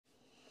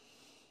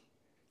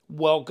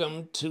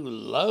Welcome to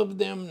Love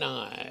Them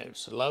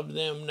Knives. Love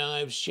Them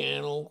Knives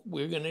channel.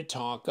 We're going to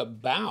talk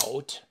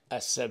about a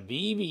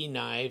Civivi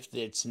knife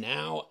that's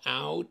now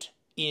out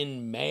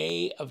in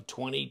May of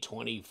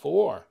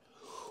 2024.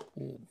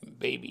 Ooh,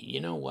 baby, you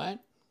know what?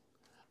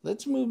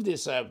 Let's move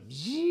this up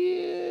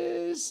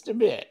just a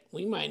bit.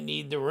 We might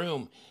need the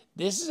room.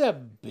 This is a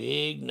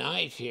big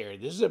knife here.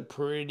 This is a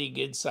pretty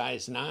good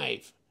sized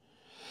knife.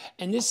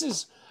 And this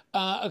is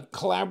a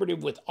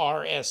collaborative with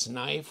RS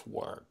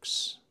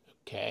Knifeworks.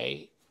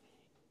 Okay,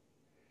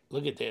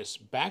 look at this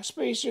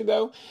backspacer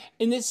though,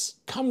 and this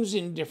comes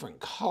in different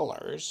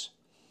colors.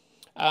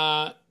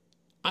 I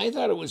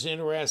thought it was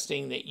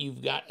interesting that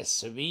you've got a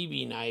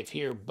Civivi knife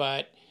here,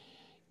 but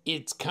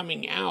it's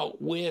coming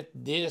out with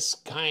this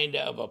kind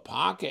of a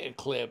pocket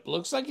clip.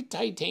 Looks like a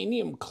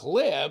titanium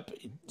clip.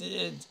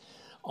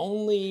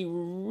 Only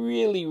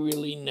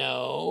really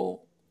know.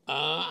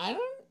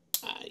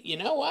 You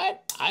know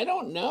what? I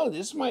don't know.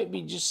 This might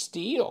be just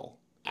steel,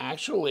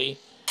 actually.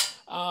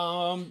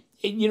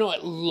 You know,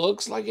 it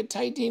looks like a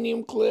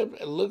titanium clip.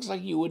 It looks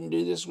like you wouldn't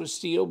do this with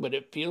steel, but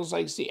it feels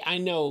like steel. I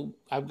know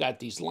I've got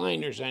these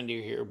liners under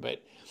here,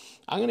 but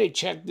I'm going to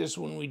check this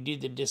when we do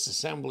the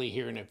disassembly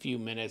here in a few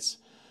minutes.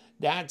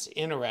 That's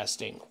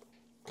interesting.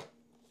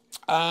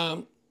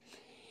 It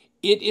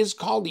is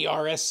called the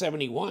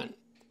RS71,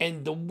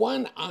 and the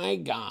one I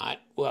got,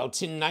 well,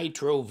 it's in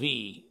Nitro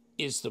V,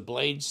 is the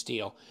blade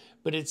steel,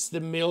 but it's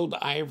the milled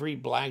ivory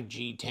black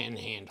G10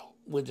 handle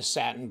with the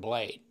satin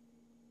blade.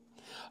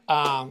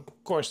 Of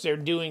course, they're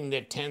doing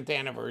the 10th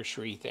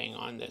anniversary thing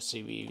on the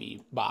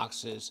Civivi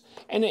boxes,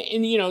 and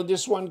you know,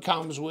 this one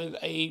comes with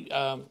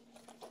a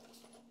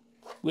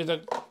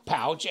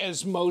pouch,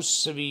 as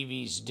most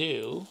Civivis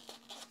do.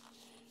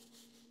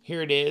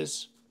 Here it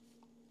is.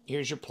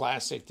 Here's your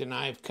plastic. The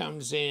knife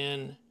comes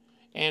in,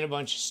 and a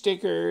bunch of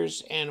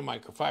stickers and a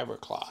microfiber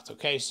cloth.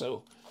 Okay,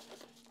 so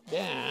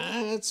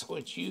that's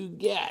what you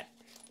get.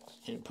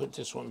 And put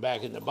this one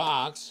back in the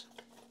box.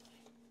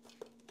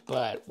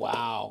 But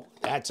wow,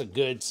 that's a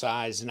good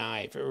size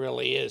knife. It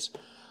really is.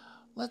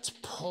 Let's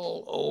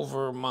pull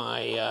over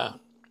my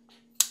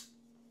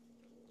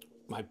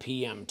my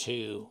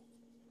PM2,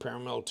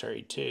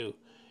 Paramilitary 2,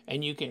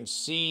 and you can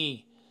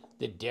see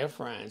the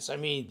difference. I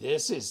mean,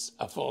 this is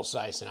a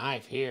full-size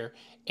knife here,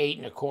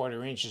 8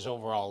 1/4 inches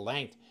overall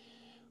length.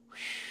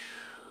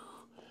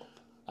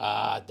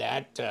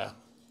 That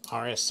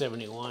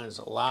RS71 is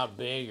a lot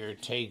bigger.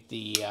 Take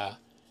the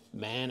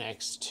Man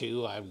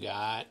X2 I've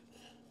got.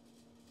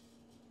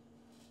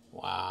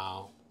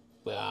 Wow,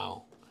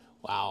 wow,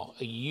 wow.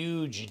 A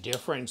huge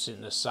difference in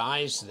the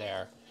size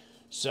there.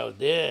 So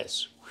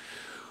this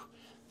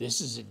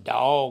is a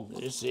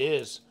DAWG. This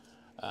is,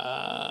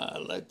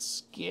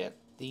 let's get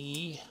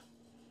the,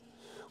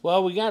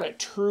 well, we got a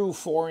true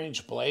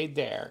 4-inch blade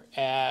there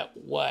at,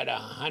 what,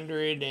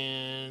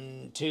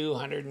 102,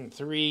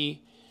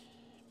 103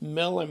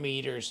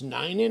 millimeters,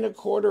 9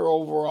 1/4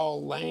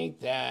 overall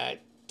length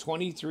at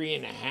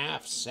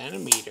 23.5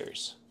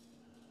 centimeters.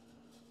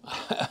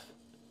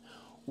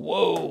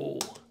 Whoa,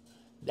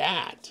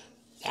 that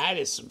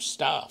is some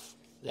stuff.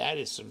 That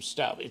is some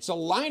stuff. It's a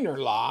liner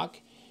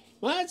lock.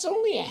 Well, it's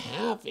only a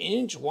 1/2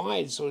 inch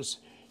wide, so it's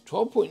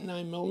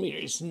 12.9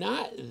 millimeters. It's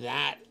not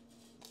that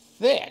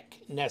thick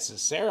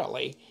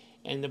necessarily.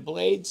 And the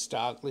blade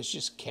stock, let's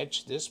just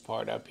catch this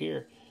part up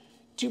here,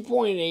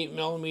 2.8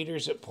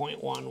 millimeters at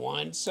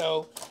 0.11.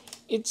 So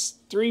it's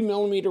 3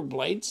 millimeter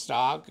blade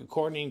stock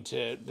according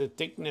to the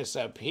thickness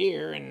up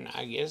here, and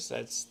I guess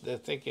that's the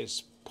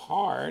thickest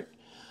part.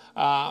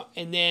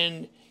 And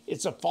then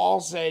it's a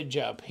false edge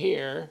up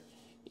here.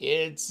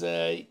 It's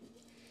a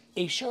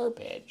sharp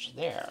edge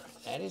there.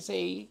 That is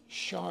a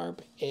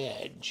sharp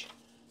edge.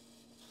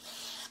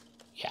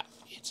 Yeah,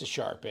 it's a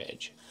sharp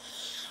edge.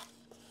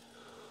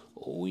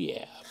 Oh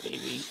yeah,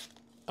 baby.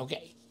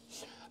 Okay.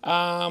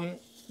 Yeah,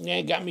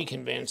 it got me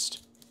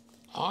convinced.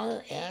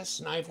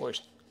 RS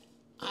Knifeworks.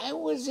 I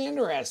was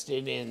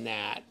interested in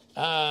that.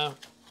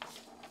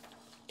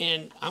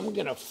 And I'm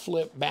going to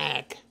flip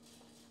back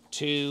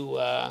to,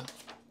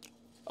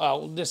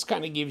 this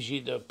kind of gives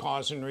you the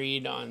pause and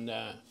read on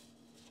the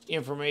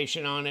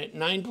information on it.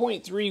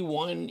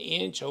 9.31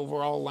 inch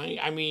overall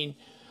length. I mean,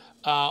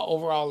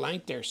 overall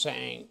length they're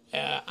saying.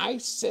 I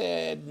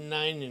said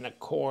 9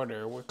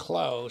 1/4. We're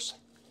close.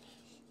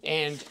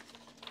 And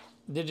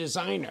the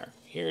designer,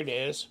 here it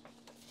is.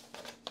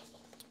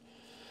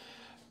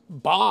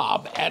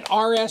 Bob at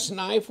RS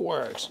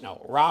Knifeworks.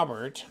 No,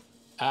 Robert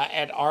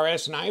at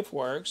RS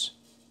Knifeworks.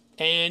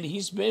 And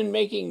he's been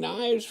making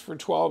knives for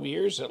 12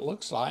 years, it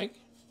looks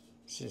like,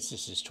 since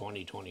this is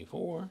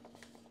 2024.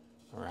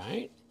 All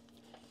right.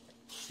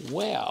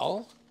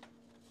 Well,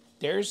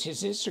 there's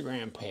his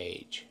Instagram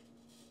page.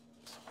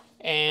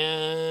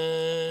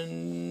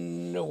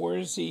 And where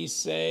does he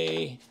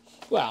say?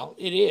 Well,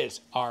 it is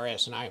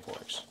RS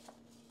Knifeworks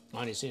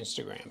on his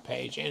Instagram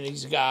page. And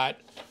he's got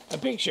a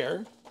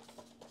picture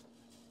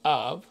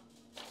of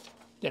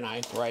the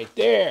knife right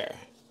there.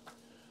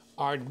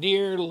 Our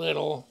dear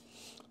little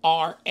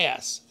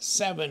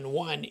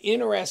RS71.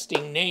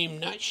 Interesting name.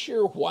 Not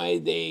sure why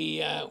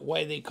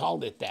they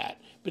called it that.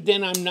 But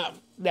then I'm not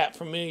that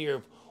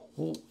familiar,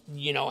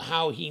 you know,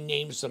 how he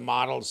names the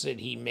models that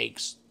he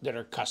makes that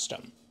are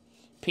custom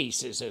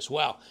pieces as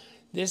well.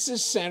 This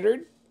is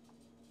centered.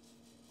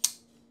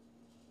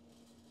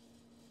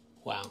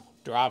 Wow,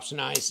 drops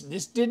nice.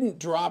 This didn't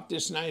drop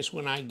this nice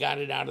when I got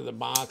it out of the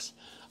box.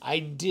 I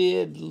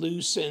did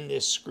loosen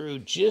this screw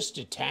just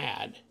a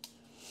tad.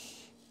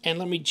 And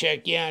let me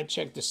check, yeah,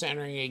 check the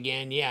centering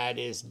again. Yeah, it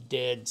is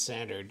dead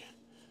centered.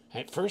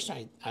 At first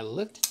I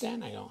looked at that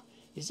and I go,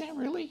 is that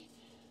really?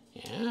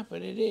 Yeah,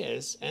 but it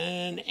is.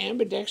 And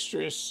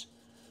ambidextrous,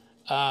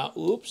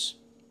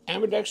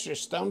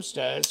 ambidextrous thumb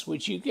studs,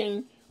 which you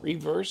can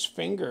reverse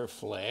finger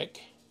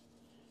flick.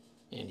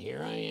 And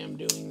here I am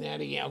doing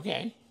that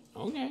again.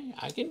 Okay,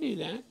 I can do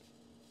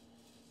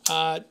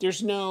that.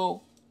 There's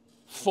no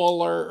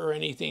fuller or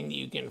anything that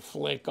you can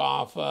flick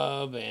off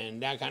of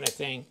and that kind of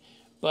thing.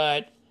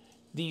 But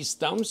these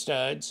thumb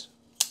studs,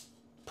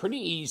 pretty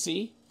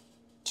easy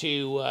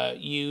to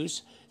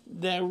use.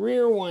 The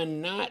rear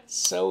one, not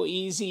so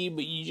easy,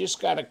 but you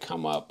just got to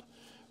come up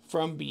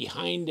from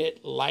behind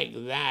it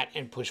like that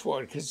and push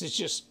forward because it's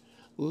just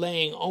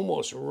laying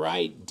almost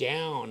right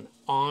down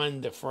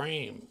on the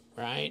frame,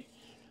 right?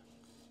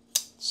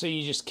 So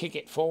you just kick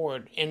it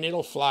forward and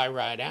it'll fly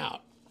right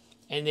out.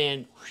 And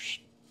then, whoosh,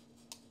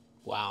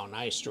 wow,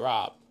 nice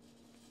drop.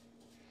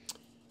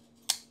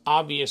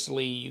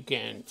 Obviously, you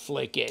can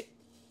flick it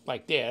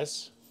like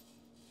this.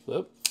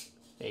 Whoop,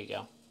 there you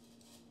go.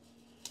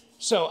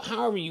 So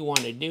however you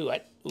want to do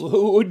it.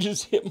 Ooh,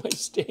 just hit my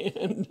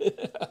stand.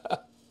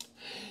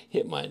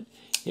 hit my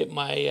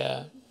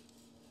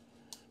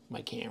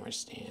camera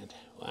stand.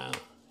 Wow,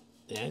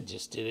 that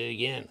just did it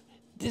again.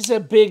 This is a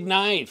big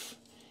knife.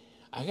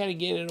 I got to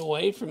get it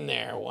away from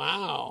there.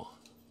 Wow.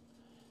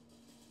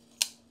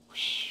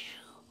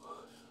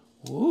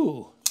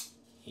 Ooh,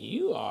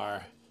 you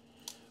are.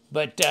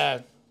 But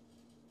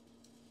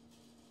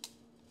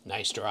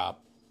nice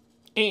drop.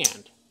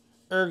 And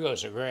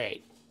ergos are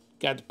great.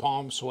 Got the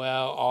palm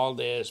swell, all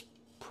this,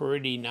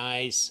 pretty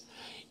nice.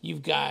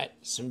 You've got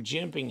some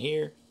jimping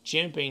here,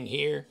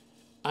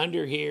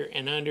 under here,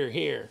 and under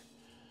here.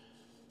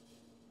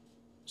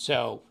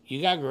 So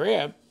you got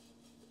grip,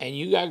 and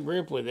you got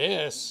grip with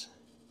this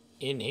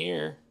in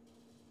here.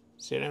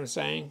 See what I'm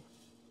saying?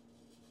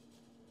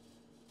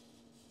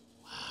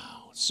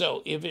 Wow.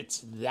 So if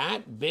it's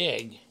that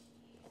big,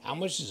 how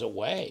much does it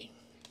weigh?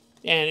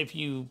 And if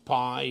you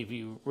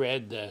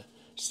read the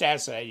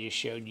stats that I just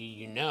showed you,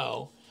 you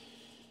know.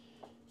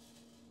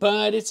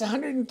 But it's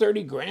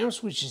 130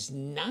 grams, which is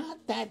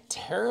not that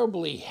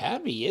terribly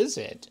heavy, is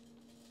it?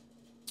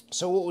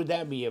 So what would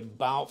that be?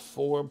 About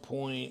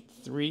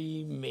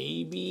 4.3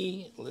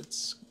 maybe?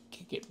 Let's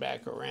kick it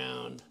back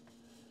around.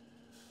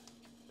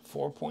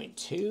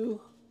 4.2?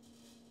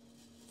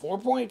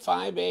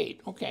 4.58.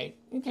 Okay,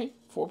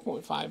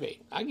 4.58.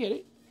 I get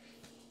it.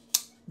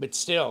 But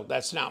still,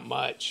 that's not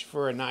much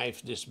for a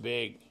knife this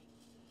big.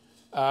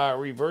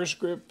 Reverse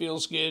grip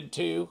feels good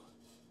too.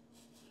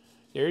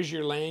 There's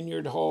your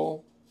lanyard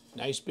hole.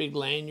 Nice big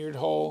lanyard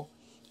hole.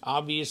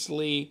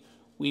 Obviously,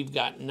 we've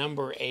got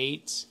number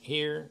 8s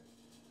here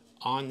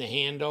on the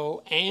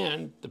handle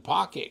and the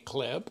pocket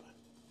clip.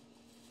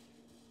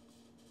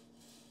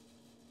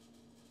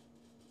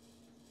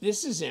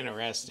 This is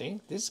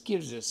interesting. This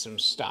gives it some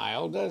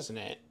style, doesn't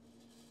it?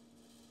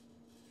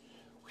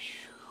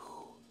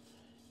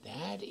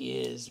 That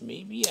is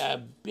maybe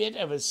a bit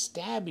of a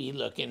stabby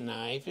looking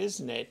knife,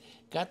 isn't it?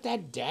 Got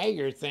that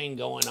dagger thing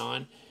going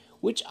on,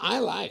 which I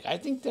like. I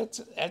think that's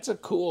a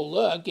cool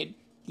look. It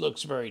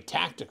looks very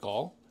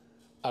tactical,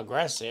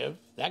 aggressive,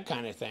 that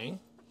kind of thing.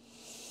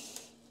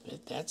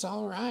 But that's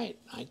all right.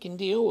 I can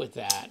deal with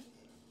that.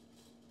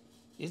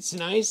 It's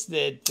nice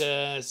that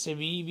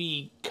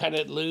Civivi cut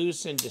it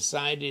loose and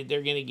decided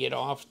they're going to get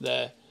off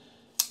the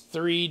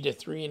 3 to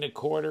 3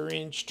 1/4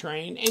 inch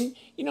train. And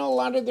you know, a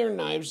lot of their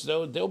knives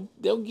though,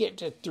 they'll get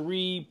to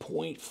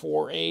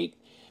 3.48,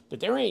 but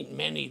there ain't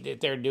many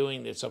that they're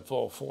doing that's a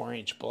full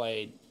 4-inch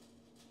blade.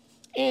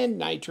 And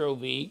Nitro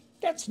V,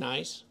 that's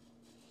nice.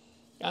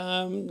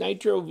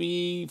 Nitro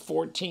V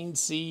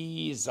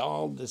 14C is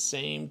all the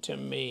same to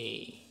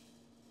me.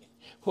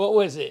 What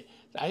was it?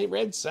 I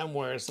read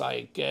somewhere it's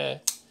like,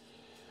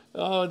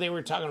 oh, they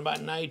were talking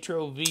about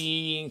Nitro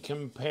V in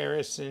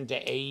comparison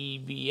to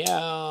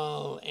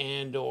ABL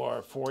and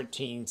or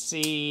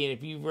 14C. And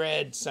if you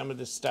read some of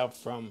the stuff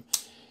from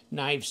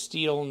Knife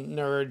Steel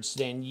Nerds,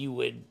 then you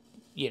would,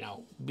 you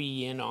know,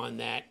 be in on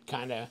that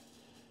kind of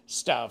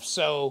stuff.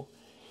 So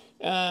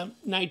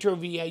Nitro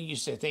V, I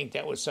used to think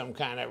that was some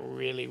kind of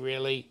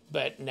really,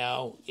 but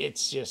no, it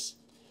just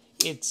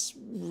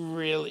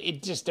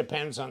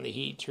depends on the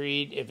heat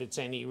treat, if it's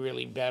any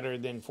really better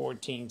than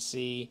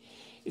 14C.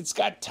 It's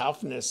got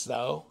toughness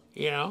though,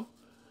 you know,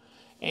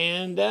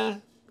 and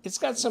it's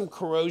got some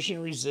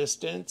corrosion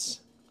resistance,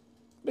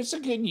 but it's a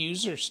good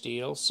user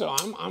steel, so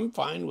I'm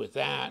fine with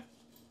that.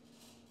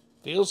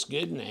 Feels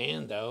good in the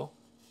hand though.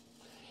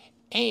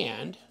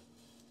 And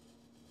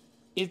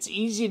it's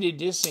easy to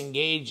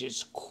disengage.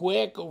 It's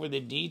quick over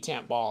the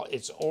detent ball.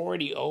 It's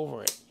already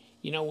over it.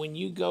 You know, when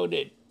you go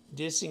to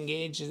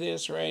disengage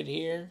this right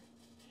here,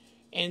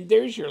 and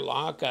there's your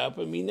lockup.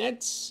 I mean,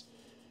 that's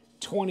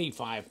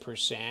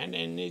 25%,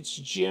 and it's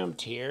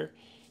jimped here.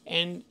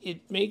 And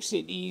it makes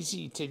it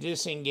easy to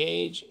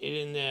disengage. It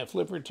in the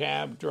flipper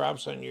tab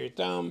drops on your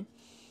thumb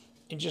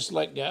and just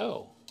let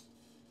go.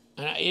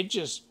 And it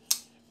just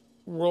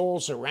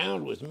rolls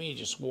around with me,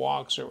 just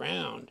walks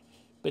around.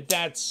 But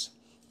that's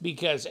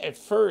because at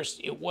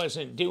first it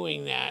wasn't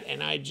doing that,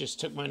 and I just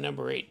took my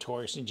number 8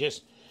 Torx and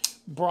just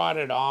brought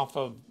it off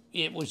of,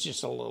 it was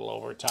just a little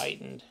over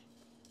tightened.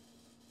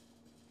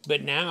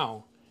 But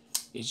now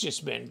it's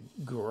just been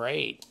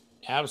great,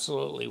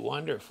 absolutely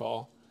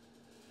wonderful.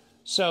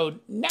 So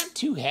not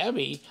too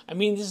heavy. I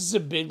mean, this is a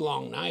big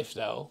long knife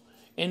though,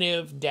 and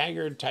if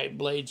dagger type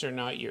blades are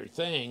not your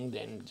thing,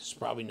 then it's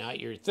probably not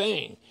your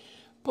thing.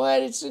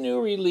 But it's a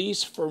new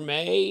release for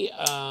May,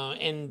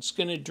 and it's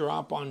going to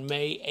drop on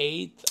May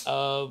 8th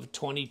of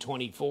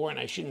 2024. And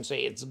I shouldn't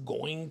say it's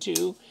going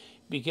to,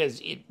 because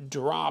it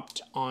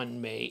dropped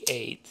on May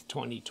 8th,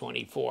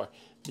 2024.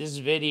 This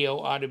video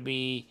ought to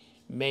be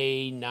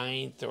May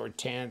 9th or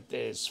 10th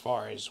as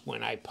far as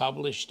when I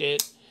published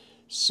it.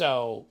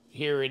 So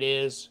here it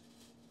is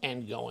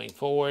and going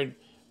forward.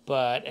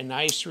 But a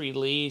nice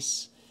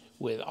release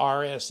with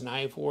RS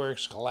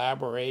Knifeworks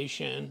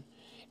collaboration.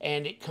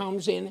 And it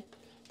comes in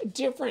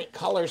different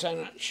colors.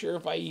 I'm not sure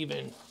if I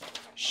even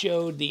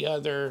showed the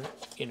other,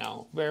 you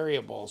know,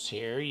 variables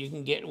here. You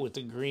can get with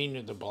the green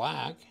or the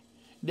black.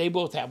 They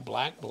both have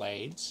black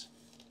blades.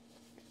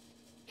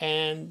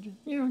 And,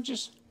 you know,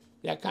 just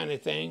that kind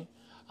of thing.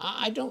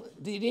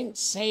 They didn't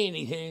say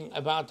anything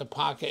about the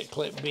pocket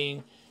clip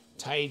being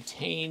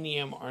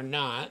titanium or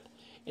not.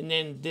 And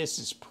then this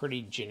is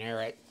pretty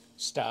generic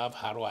stuff.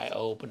 How do I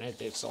open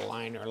it? It's a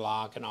liner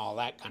lock and all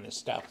that kind of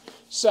stuff.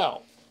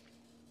 So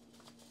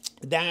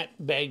that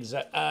begs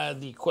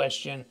the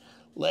question,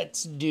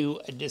 let's do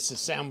a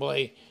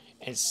disassembly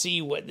and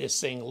see what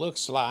this thing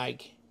looks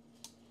like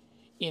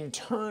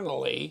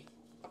internally.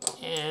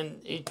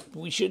 And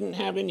we shouldn't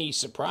have any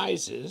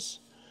surprises.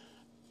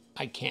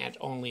 I can't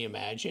only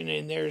imagine.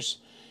 And there's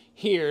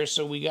here,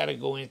 so we got to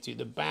go in through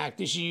the back.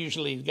 This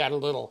usually got a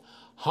little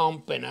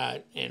hump and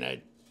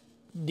a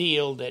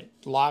deal that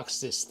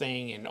locks this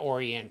thing and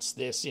orients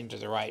this into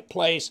the right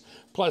place.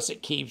 Plus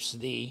it keeps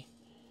the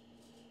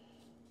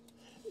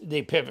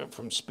pivot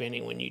from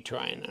spinning when you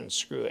try and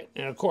unscrew it.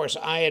 And of course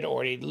I had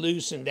already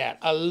loosened that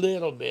a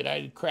little bit.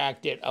 I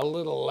cracked it a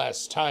little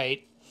less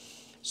tight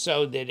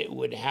so that it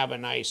would have a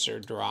nicer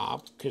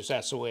drop, because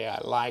that's the way I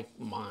like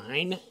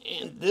mine.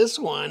 And this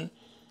one,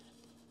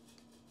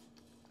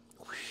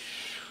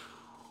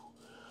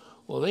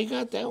 well, they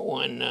got that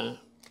one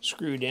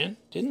screwed in,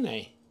 didn't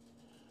they?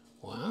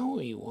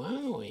 Wowie,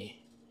 wowie.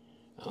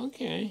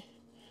 Okay.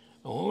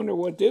 I wonder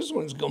what this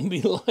one's going to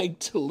be like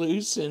to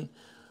loosen.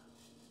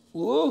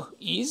 Whoa,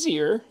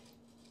 easier.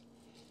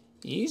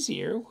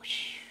 Easier.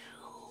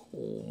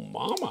 Oh,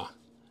 mama.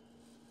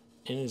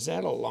 And is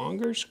that a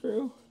longer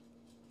screw?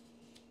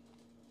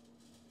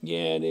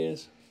 Yeah, it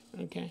is.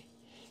 Okay.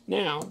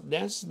 Now,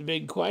 that's the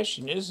big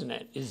question, isn't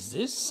it? Is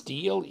this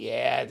steel?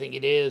 Yeah, I think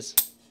it is.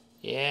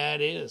 Yeah,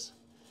 it is.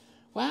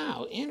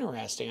 Wow,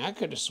 interesting. I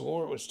could have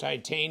swore it was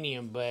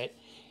titanium, but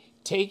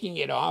taking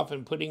it off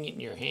and putting it in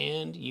your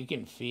hand, you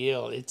can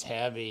feel it's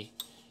heavy.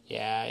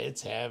 Yeah,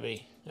 it's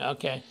heavy.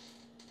 Okay.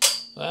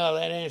 Well,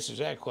 that answers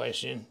that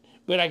question.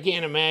 But I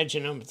can't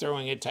imagine them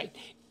throwing a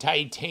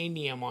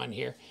titanium on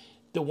here.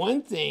 The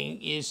one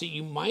thing is that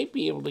you might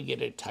be able to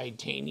get a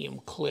titanium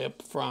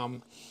clip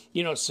from,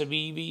 you know,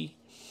 Civivi,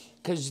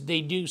 because they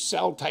do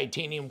sell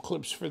titanium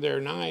clips for their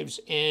knives,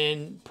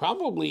 and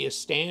probably a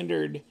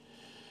standard,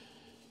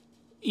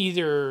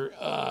 either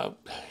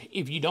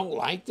if you don't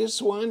like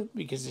this one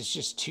because it's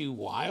just too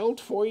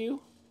wild for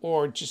you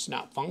or just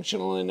not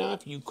functional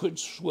enough, you could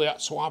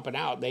swap it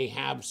out. They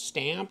have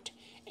stamped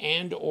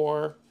and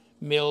or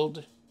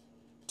milled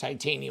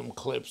titanium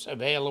clips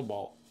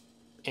available.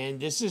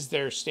 And this is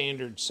their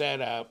standard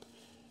setup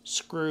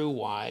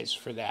screw-wise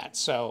for that.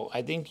 So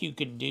I think you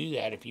could do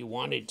that if you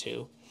wanted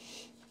to.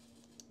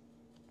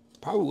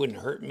 Probably wouldn't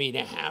hurt me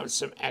to have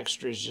some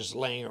extras just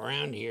laying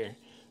around here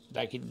that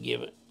I could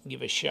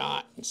give a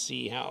shot and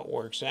see how it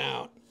works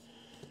out.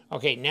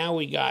 Okay, now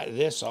we got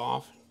this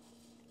off.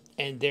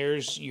 And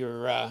there's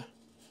your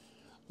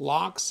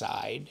lock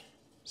side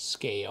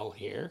scale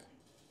here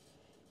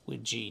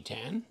with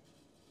G10.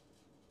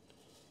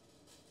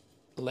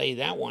 Lay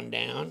that one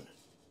down.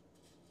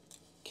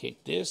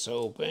 Kick this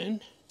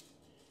open.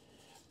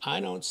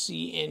 I don't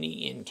see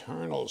any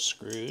internal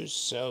screws,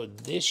 so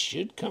this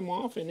should come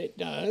off, and it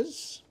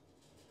does.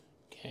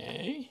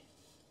 Okay.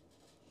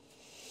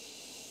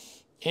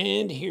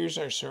 And here's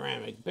our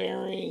ceramic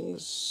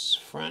bearings,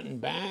 front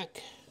and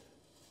back.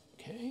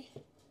 Okay.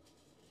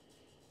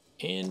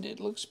 And it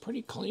looks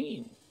pretty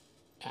clean,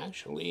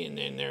 actually. And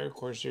then there, of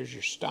course, there's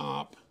your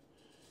stop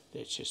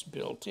that's just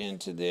built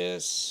into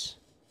this.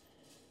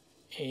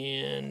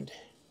 And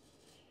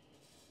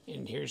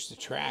And here's the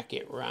track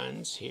it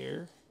runs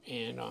here,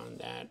 and on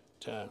that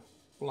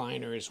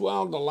liner as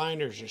well. The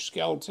liners are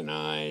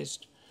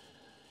skeletonized.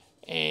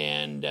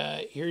 And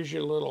here's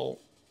your little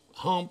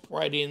hump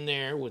right in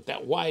there. With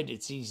that white,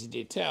 it's easy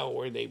to tell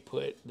where they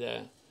put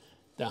the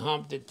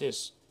hump that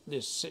this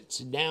sits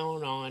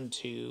down on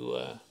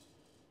to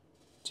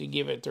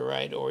give it the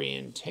right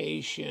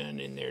orientation.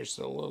 And there's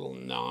the little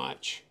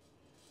notch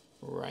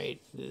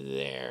right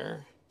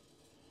there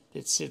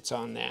that sits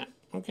on that.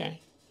 Okay.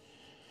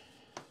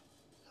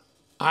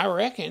 I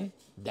reckon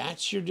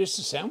that's your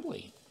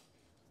disassembly.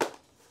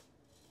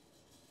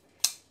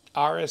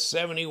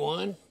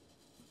 RS71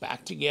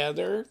 back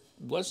together.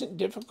 Wasn't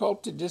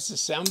difficult to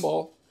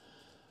disassemble.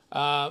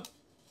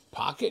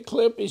 Pocket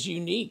clip is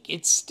unique.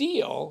 It's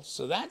steel,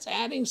 so that's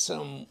adding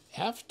some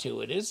heft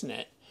to it, isn't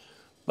it?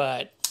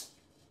 But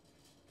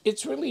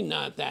it's really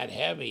not that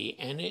heavy,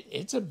 and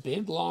it's a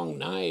big, long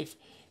knife.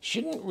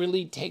 Shouldn't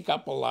really take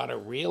up a lot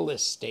of real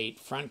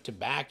estate front to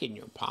back in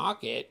your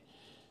pocket.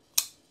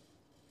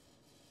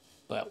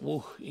 But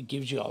woo, it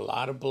gives you a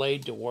lot of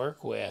blade to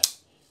work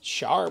with.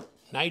 Sharp,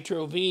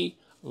 Nitro V,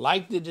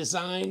 like the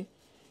design.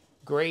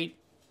 Great,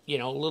 you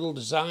know, little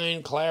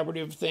design,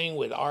 collaborative thing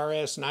with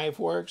RS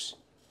Knifeworks.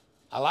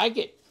 I like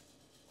it.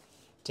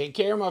 Take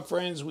care, my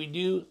friends. We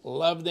do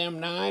love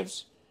them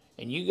knives.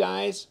 And you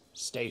guys,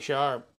 stay sharp.